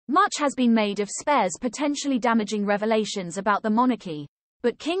Much has been made of Spare's potentially damaging revelations about the monarchy,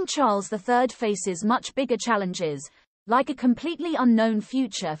 but King Charles III faces much bigger challenges, like a completely unknown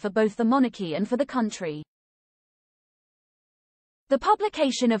future for both the monarchy and for the country. The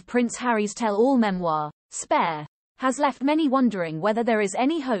publication of Prince Harry's tell-all memoir, Spare, has left many wondering whether there is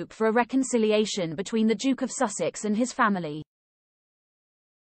any hope for a reconciliation between the Duke of Sussex and his family.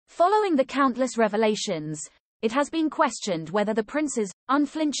 Following the countless revelations, it has been questioned whether the prince's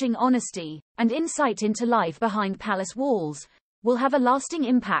unflinching honesty and insight into life behind palace walls will have a lasting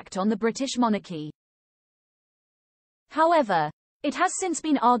impact on the British monarchy. However, it has since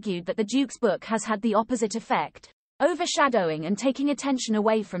been argued that the Duke's book has had the opposite effect, overshadowing and taking attention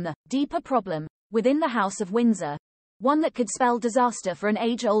away from the deeper problem within the House of Windsor, one that could spell disaster for an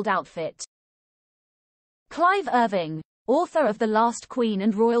age-old outfit. Clive Irving, author of The Last Queen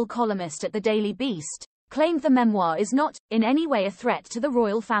and royal columnist at the Daily Beast, claimed the memoir is not, in any way, a threat to the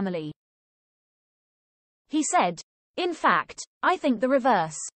royal family. He said, "In fact, I think the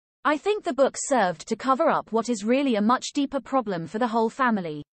reverse. I think the book served to cover up what is really a much deeper problem for the whole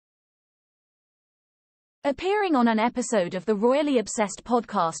family." Appearing on an episode of the Royally Obsessed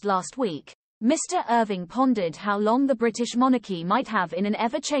podcast last week, Mr. Irving pondered how long the British monarchy might have in an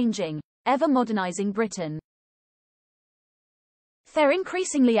ever-changing, ever-modernizing Britain. They're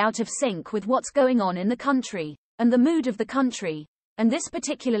increasingly out of sync with what's going on in the country, and the mood of the country, and this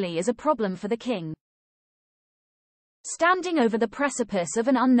particularly is a problem for the king. Standing over the precipice of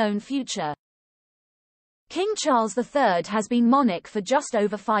an unknown future. King Charles III has been monarch for just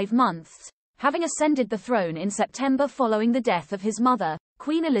over 5 months, having ascended the throne in September following the death of his mother,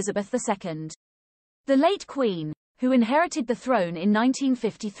 Queen Elizabeth II. The late Queen, who inherited the throne in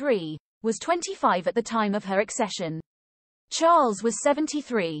 1953, was 25 at the time of her accession. Charles was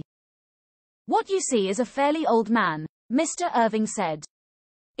 73. "What you see is a fairly old man," Mr. Irving said.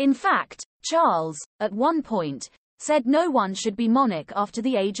 In fact, Charles, at one point, said no one should be monarch after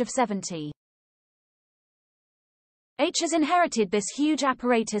the age of 70. H has inherited this huge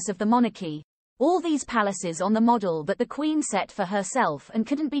apparatus of the monarchy, all these palaces on the model that the Queen set for herself and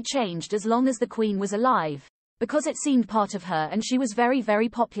couldn't be changed as long as the Queen was alive, because it seemed part of her and she was very, very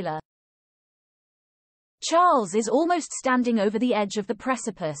popular. Charles is almost standing over the edge of the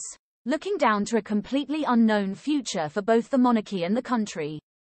precipice, looking down to a completely unknown future for both the monarchy and the country.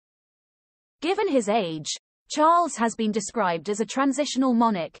 Given his age, Charles has been described as a transitional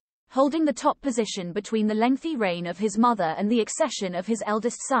monarch, holding the top position between the lengthy reign of his mother and the accession of his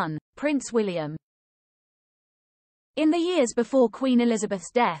eldest son, Prince William. In the years before Queen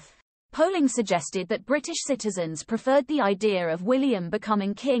Elizabeth's death, polling suggested that British citizens preferred the idea of William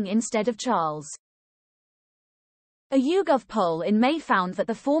becoming king instead of Charles. A YouGov poll in May found that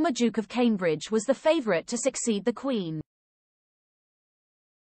the former Duke of Cambridge was the favourite to succeed the Queen.